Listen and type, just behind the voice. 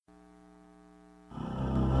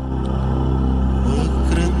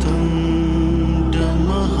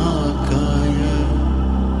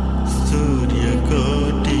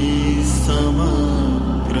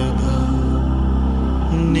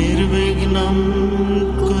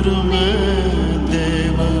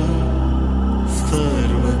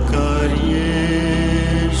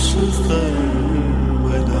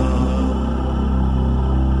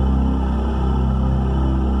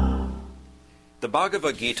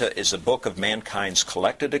Bhagavad Gita is a book of mankind's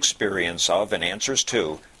collected experience of and answers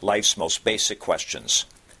to life's most basic questions.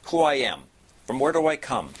 Who I am, from where do I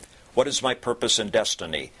come, what is my purpose and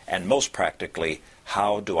destiny, and most practically,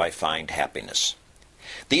 how do I find happiness?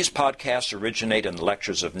 These podcasts originate in the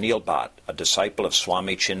lectures of Neil Bhatt, a disciple of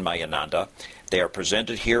Swami Chinmayananda. They are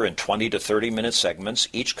presented here in 20 to 30-minute segments,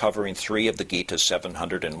 each covering 3 of the Gita's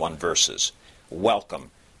 701 verses.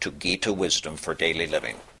 Welcome to Gita Wisdom for Daily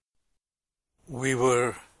Living. We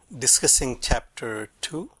were discussing Chapter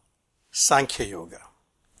 2, Sankhya Yoga,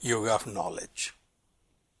 Yoga of Knowledge.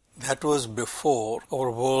 That was before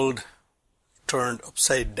our world turned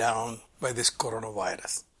upside down by this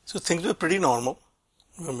coronavirus. So things were pretty normal.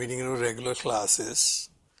 We were meeting in our regular classes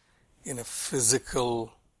in a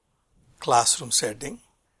physical classroom setting.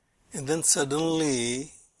 And then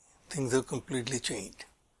suddenly things have completely changed.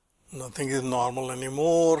 Nothing is normal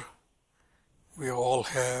anymore. We all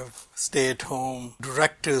have stay-at-home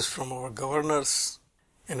directives from our governors,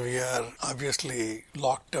 and we are obviously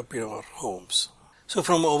locked up in our homes. So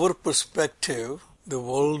from our perspective, the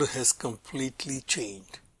world has completely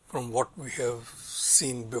changed from what we have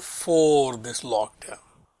seen before this lockdown.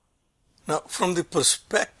 Now, from the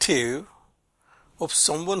perspective of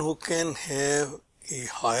someone who can have a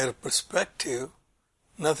higher perspective,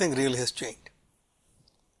 nothing really has changed.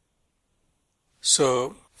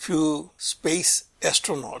 So, few space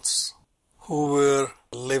astronauts who were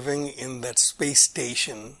living in that space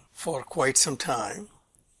station for quite some time,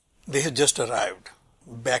 they had just arrived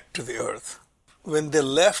back to the Earth. When they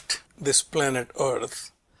left this planet Earth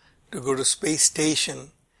to go to space station,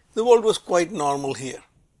 the world was quite normal here.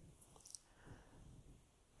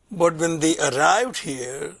 But when they arrived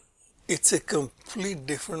here, it's a complete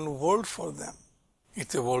different world for them.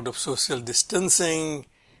 It's a world of social distancing.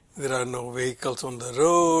 There are no vehicles on the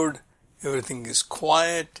road. Everything is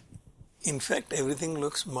quiet. In fact, everything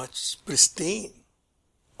looks much pristine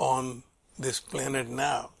on this planet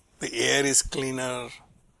now. The air is cleaner.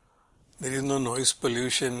 There is no noise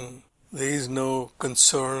pollution. There is no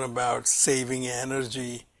concern about saving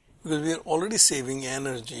energy, because we are already saving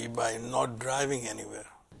energy by not driving anywhere.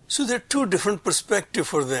 So there are two different perspectives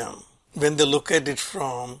for them when they look at it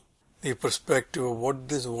from the perspective of what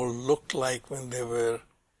this world looked like when they were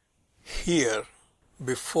here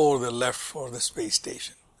before they left for the space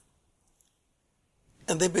station.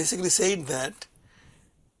 And they basically said that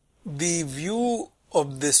the view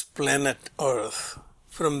of this planet Earth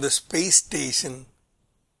from the space station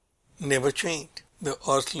never changed. The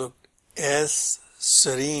Earth looked as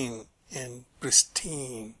serene and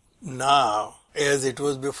pristine now as it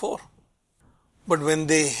was before. But when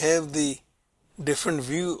they have the different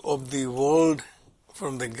view of the world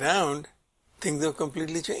from the ground, things have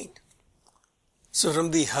completely changed. So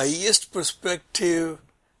from the highest perspective,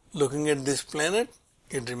 looking at this planet,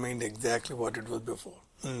 it remained exactly what it was before.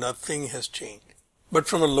 Nothing has changed. But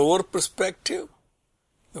from a lower perspective,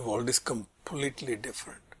 the world is completely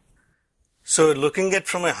different. So looking at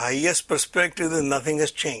from a highest perspective, nothing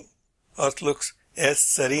has changed. Earth looks as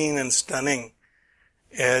serene and stunning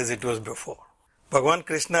as it was before. Bhagavan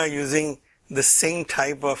Krishna, using the same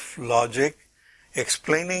type of logic,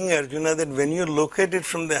 explaining Arjuna that when you look at it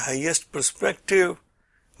from the highest perspective,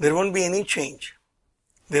 there won't be any change.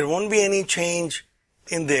 There won't be any change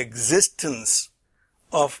in the existence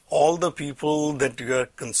of all the people that you are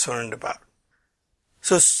concerned about.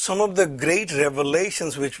 So some of the great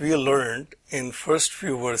revelations which we learned in first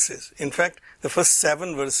few verses, in fact, the first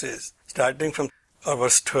 7 verses, starting from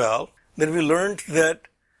verse 12, that we learned that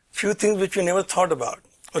few things which we never thought about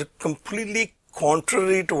are completely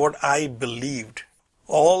contrary to what I believed.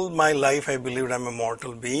 All my life I believed I'm a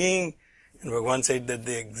mortal being, and Bhagavan said that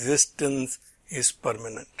the existence is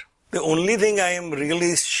permanent. The only thing I am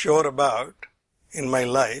really sure about in my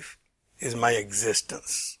life is my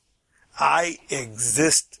existence. I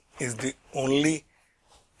exist is the only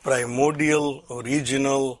primordial,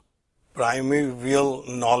 original, primeval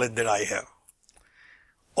knowledge that I have.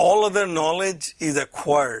 All other knowledge is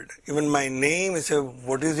acquired. Even my name is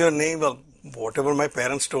what is your name? Well, whatever my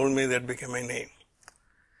parents told me, that became my name.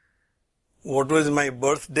 What was my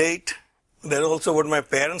birth date? That's also what my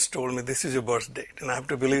parents told me. This is your birth date, and I have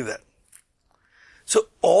to believe that. So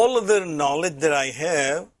all other knowledge that I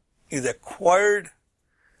have is acquired.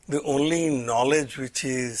 The only knowledge which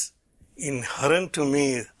is inherent to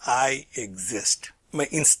me is I exist. My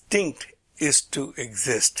instinct is to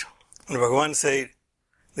exist. And Bhagavan said,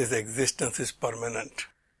 this existence is permanent.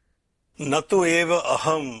 Natu eva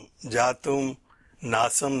aham jatum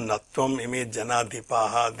nasam natvam ime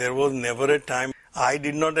janadhipaha. There was never a time I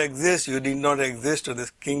did not exist, you did not exist, or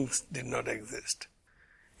the kings did not exist.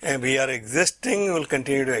 And we are existing, we will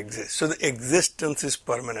continue to exist. So the existence is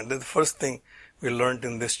permanent. That's the first thing we learned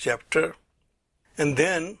in this chapter. And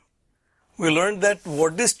then we learned that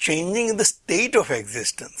what is changing is the state of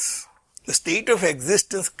existence. The state of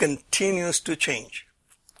existence continues to change.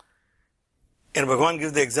 And Bhagavan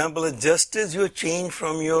gives the example that just as you change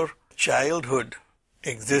from your childhood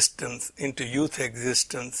existence into youth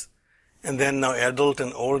existence and then now adult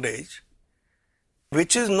and old age,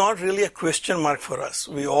 which is not really a question mark for us.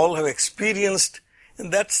 We all have experienced,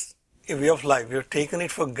 and that's a way of life. We have taken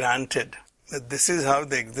it for granted that this is how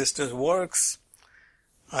the existence works.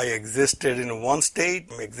 I existed in one state,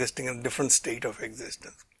 I'm existing in a different state of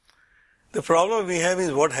existence. The problem we have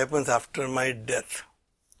is what happens after my death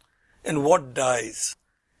and what dies.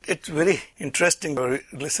 It's very interesting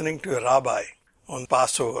listening to a rabbi on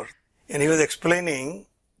Passover, and he was explaining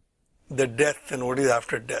the death and what is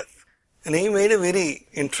after death. And he made a very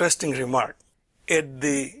interesting remark. At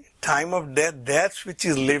the time of death, that which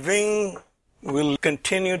is living will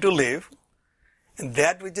continue to live, and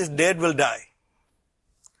that which is dead will die.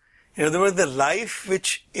 In other words, the life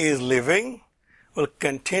which is living will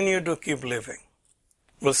continue to keep living,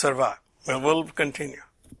 will survive, will continue.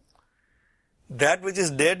 That which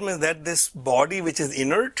is dead means that this body which is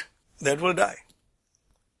inert, that will die.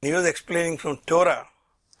 He was explaining from Torah,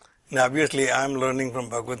 and obviously I am learning from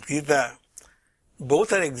Bhagavad Gita.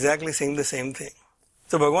 Both are exactly saying the same thing.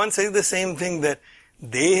 So Bhagavan says the same thing, that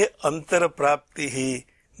Deha antara praptihi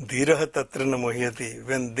dhiraha tatra na muhyati.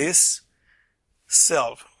 When this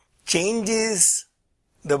self changes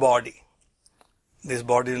the body, this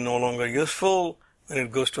body is no longer useful, when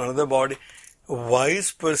it goes to another body, a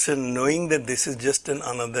wise person, knowing that this is just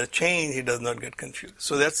another change, he does not get confused.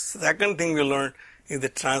 So that's the second thing we learned, is the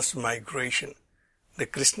transmigration. The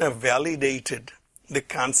Krishna validated the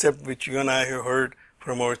concept which you and I have heard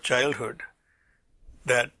from our childhood,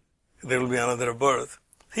 that there will be another birth.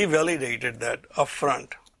 He validated that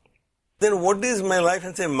upfront. Then what is my life?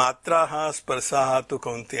 And say, matraha sparsaha tu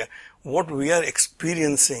kaunteya. What we are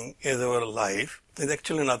experiencing as our life is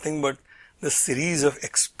actually nothing but the series of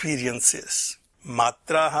experiences.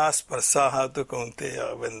 Matraha sparsaha tu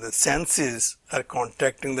kaunteya. When the senses are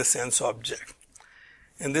contacting the sense object.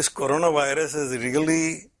 And this coronavirus has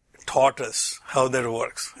really taught us how that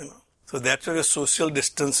works. So that's why social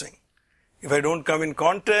distancing. If I don't come in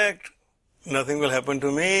contact, nothing will happen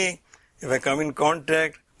to me. If I come in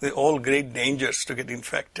contact, they're all great dangers to get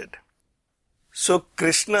infected. So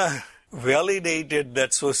Krishna validated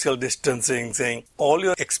that social distancing, saying all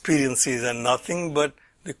your experiences are nothing but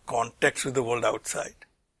the contacts with the world outside.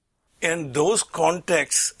 And those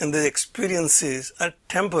contacts and the experiences are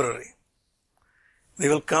temporary. They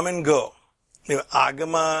will come and go. They are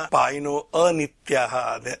agama paino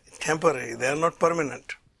anityaha. They are temporary. They are not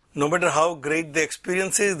permanent. No matter how great the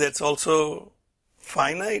experience is, that's also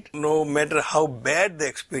finite. No matter how bad the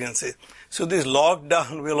experience is. So this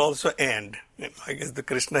lockdown will also end. I guess the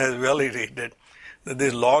Krishna has validated that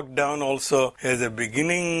this lockdown also has a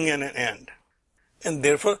beginning and an end. And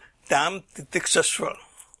therefore, tam titikshashva.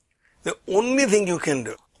 The only thing you can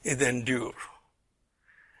do is endure.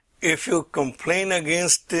 If you complain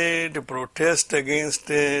against it, protest against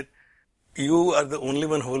it, you are the only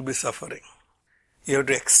one who will be suffering. You have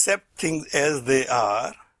to accept things as they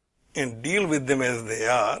are and deal with them as they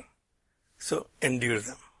are, so endure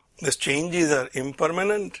them. These changes are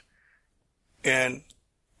impermanent and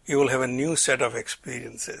you will have a new set of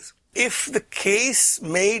experiences. If the case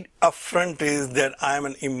made upfront is that I am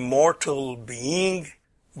an immortal being,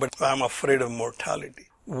 but I am afraid of mortality,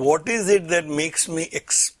 what is it that makes me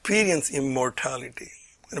experience immortality?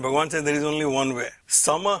 And Bhagavan said there is only one way.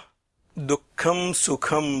 Sama dukkham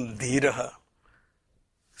sukham dhiraha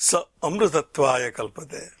sa amritatvaya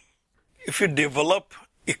kalpate. If you develop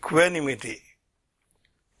equanimity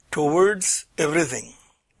towards everything,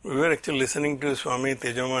 we were actually listening to Swami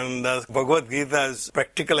Tejamananda's Bhagavad Gita's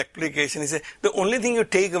practical application. He said, the only thing you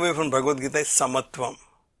take away from Bhagavad Gita is samatvam,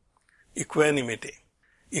 equanimity.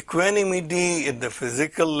 Equanimity at the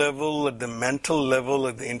physical level, at the mental level,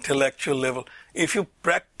 at the intellectual level. If you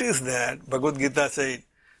practice that, Bhagavad Gita says,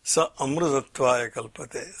 sa amritatvaya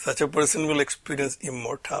kalpate. Such a person will experience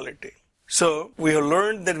immortality. So, we have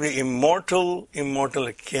learned that we are immortal.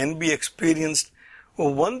 Immortality can be experienced.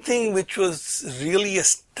 Well, one thing which was really a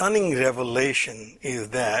stunning revelation is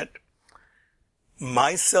that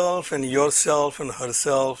myself and yourself and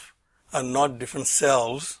herself are not different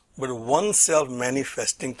selves, but one self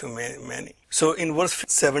manifesting to many. So in verse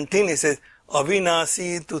 17 it says,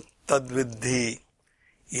 Avinasi tu tadviddhi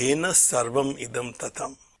yena sarvam idam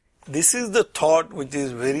tatam. This is the thought which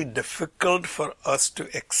is very difficult for us to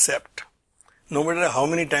accept. no matter how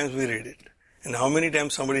many times we read it and how many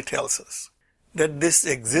times somebody tells us that this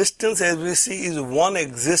existence, as we see, is one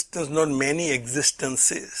existence, not many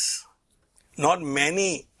existences. Not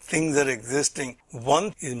many things are existing.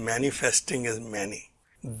 One is manifesting as many.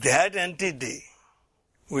 That entity,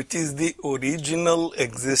 which is the original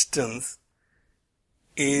existence,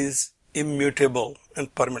 is immutable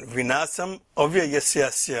and permanent. Vinasam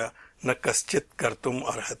avyayasya na kaschit kartum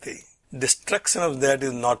arhati. Destruction of that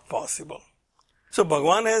is not possible. So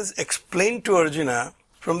Bhagavan has explained to Arjuna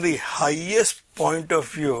from the highest point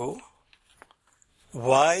of view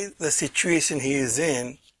why the situation he is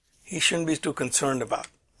in, he shouldn't be too concerned about.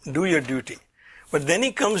 Do your duty. But then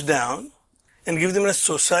he comes down and gives them a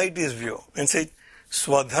society's view and says,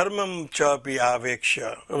 Swadharmam chapi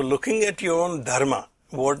aveksha. Looking at your own dharma,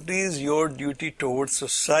 what is your duty towards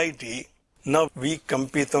society? Na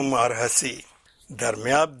vikampitam arhasi.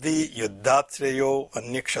 Dharmyabdi yuddhatsreyo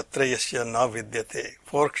anya kshatrayasya na vidyate.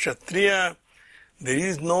 For kshatriya, there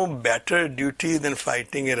is no better duty than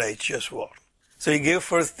fighting a righteous war. So he gave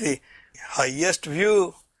first the highest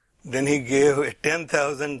view, then he gave a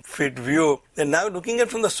 10,000 feet view. And now looking at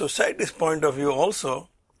from the society's point of view also,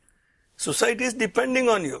 society is depending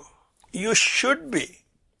on you. You should be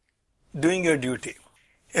doing your duty.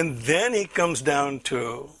 And then he comes down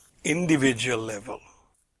to individual level.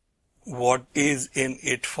 What is in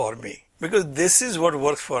it for me? Because this is what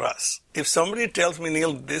works for us. If somebody tells me,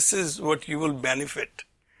 Neil, this is what you will benefit,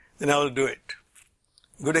 then I will do it.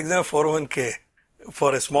 Good example, 401k.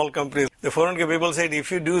 For a small company, the 401k people said,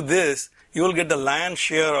 if you do this, you will get the lion's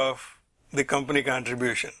share of the company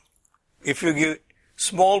contribution. If you give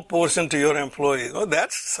small portion to your employees, oh,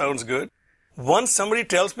 that sounds good. Once somebody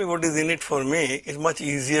tells me what is in it for me, it's much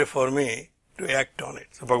easier for me to act on it.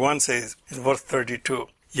 So Bhagavan says in verse 32,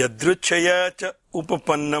 Yadruchaya cha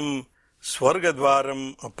upapannam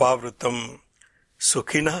swargadvaram apavrutam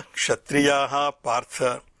sukhina kshatriyaha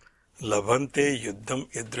partha labhante yuddham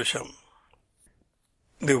idrusham.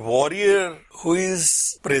 The warrior who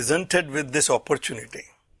is presented with this opportunity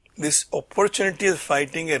of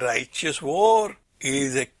fighting a righteous war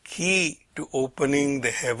is a key to opening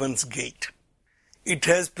the heaven's gate. It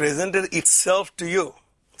has presented itself to you.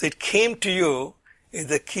 So it came to you is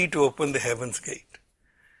the key to open the heaven's gate.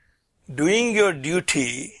 Doing your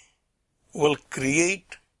duty will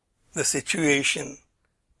create the situation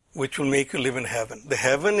which will make you live in heaven. The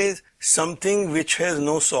heaven is something which has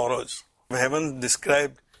no sorrows. Heaven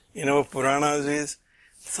described in our Puranas is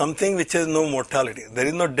something which has no mortality. There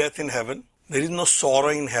is no death in heaven. There is no sorrow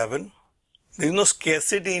in heaven. There is no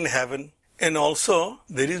scarcity in heaven. And also,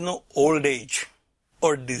 there is no old age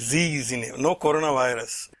or disease in heaven. No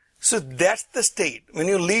coronavirus. So that's the state. When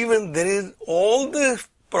you live in, there is all the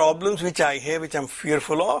problems which I have, which I'm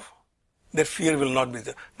fearful of, that fear will not be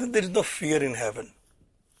there. There is no fear in heaven.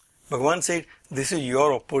 Bhagavan said, this is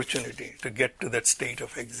your opportunity to get to that state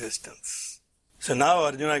of existence. So now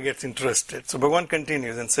Arjuna gets interested. So Bhagavan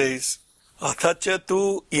continues and says, Athacha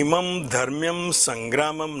tu imam dharmyam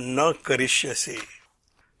sangramam na karishyasi.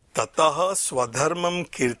 Tataha swadharmam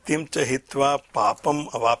kirtim cha hitva papam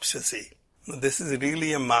avapsyasi. Now this is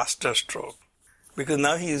really a master stroke. Because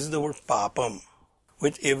now he uses the word papam,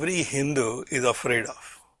 which every Hindu is afraid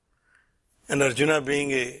of. And Arjuna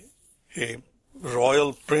being a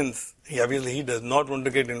royal prince, he does not want to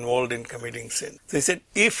get involved in committing sin. So he said,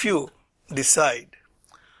 if you decide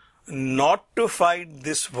not to fight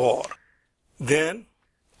this war, then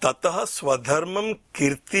tataha swadharmam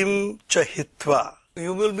kirtim cha hitva.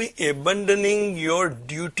 You will be abandoning your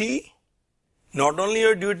duty, not only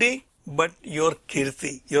your duty, but your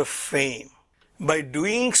kirti, your fame. By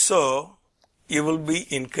doing so, you will be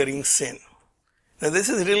incurring sin. Now this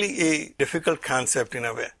is really a difficult concept in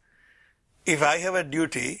a way. If I have a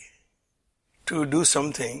duty to do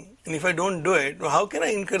something, and if I don't do it, how can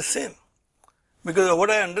I incur sin? Because what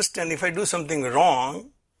I understand, if I do something wrong,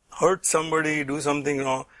 hurt somebody, do something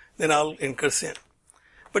wrong, then I'll incur sin.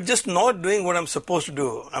 But just not doing what I'm supposed to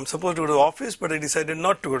do. I'm supposed to go to the office, but I decided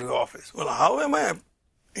not to go to the office. Well, how am I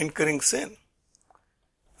incurring sin?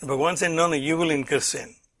 Bhagavan said, no, you will incur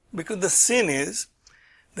sin. Because the sin is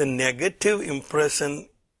the negative impression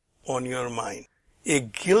on your mind. A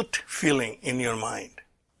guilt feeling in your mind,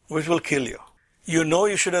 which will kill you. You know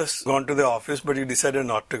you should have gone to the office, but you decided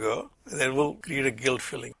not to go. That will create a guilt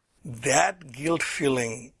feeling. That guilt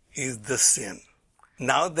feeling is the sin.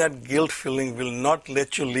 Now that guilt feeling will not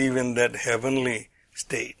let you live in that heavenly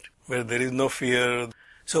state where there is no fear.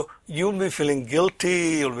 So you'll be feeling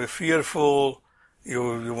guilty, you'll be fearful,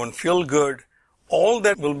 you won't feel good. All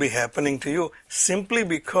that will be happening to you simply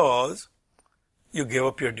because you gave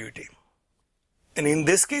up your duty. And in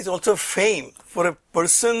this case also fame. For a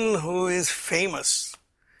person who is famous,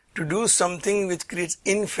 to do something which creates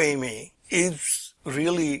infamy is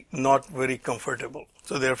really not very comfortable.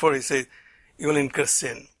 So therefore he says, you will incur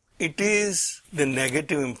sin. It is the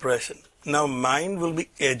negative impression. Now mind will be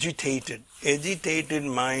agitated. Agitated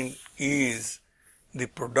mind is the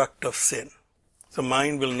product of sin. So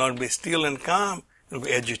mind will not be still and calm, it will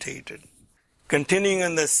be agitated. Continuing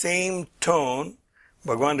in the same tone,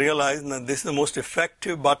 Bhagavan realized that this is the most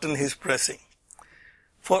effective button he is pressing.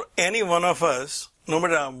 For any one of us, no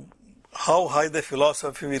matter how high the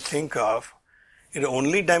philosophy we think of, the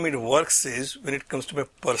only time it works is when it comes to a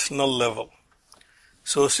personal level.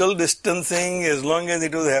 Social distancing, as long as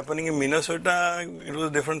it was happening in Minnesota, it was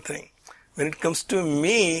a different thing. When it comes to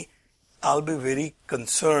me, I'll be very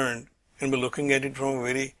concerned and be looking at it from a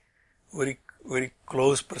very, very, very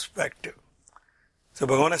close perspective. So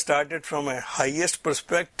Bhagavan started from a highest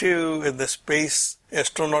perspective, as the space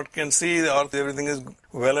astronaut can see, the earth, everything is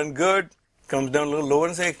well and good, comes down a little lower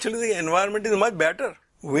and says, actually the environment is much better.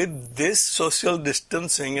 With this social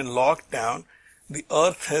distancing and lockdown, the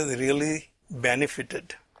earth has really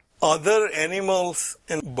benefited. Other animals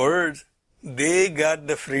and birds, they got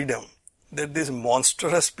the freedom that these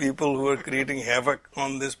monstrous people who are creating havoc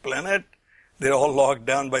on this planet, they're all locked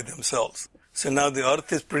down by themselves. So now the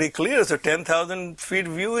earth is pretty clear, so 10,000 feet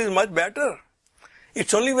view is much better.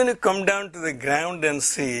 It's only when you come down to the ground and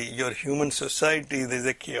see your human society, there's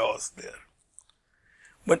a chaos there.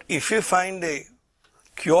 But if you find a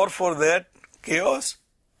cure for that chaos,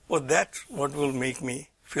 well, that's what will make me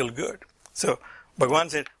feel good. So Bhagavan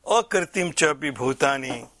said, Akritim chapi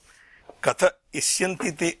bhutani katha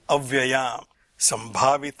isyanti te avyayam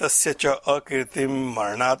sambhavitasya cha akritim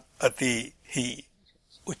marnat ati hi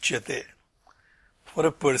uchyate. For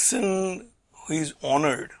a person who is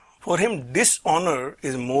honored, for him dishonor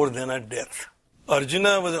is more than a death.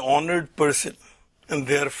 Arjuna was an honored person, and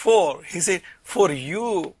therefore he said, for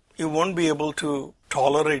you, you won't be able to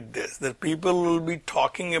tolerate this, that people will be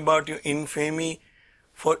talking about your infamy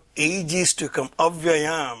for ages to come,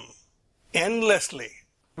 avyayam, endlessly.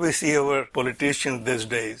 We see our politicians these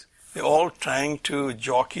days, they're all trying to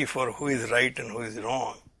jockey for who is right and who is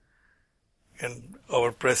wrong. And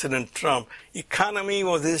our President Trump, economy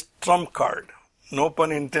was his trump card, no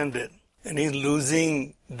pun intended, and he's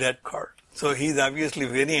losing that card. So he's obviously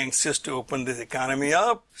very anxious to open this economy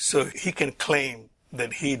up so he can claim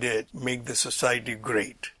that he did make the society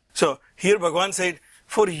great. So here Bhagavan said,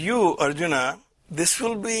 for you, Arjuna, this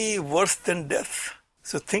will be worse than death.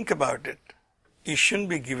 So think about it. You shouldn't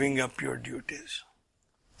be giving up your duties.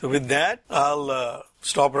 So with that, I'll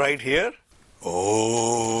stop right here. Om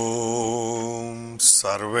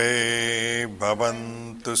Sarve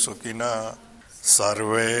Bhavantu Sukhina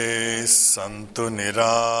Sarve Santu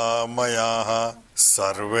Niramayaha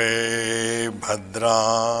Sarve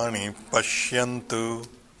Bhadrani Pashyantu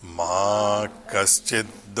Ma Kaschid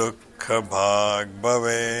Dukkha Bhag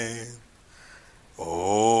Bhave. Om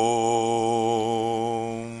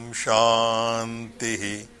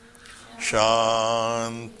Shantihi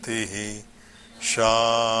Shantihi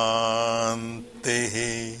Shantihi.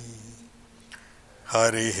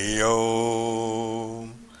 Harihi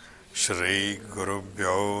Om. Shri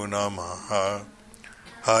Gurubhyo Namaha.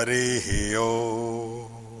 Harihi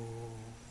Om.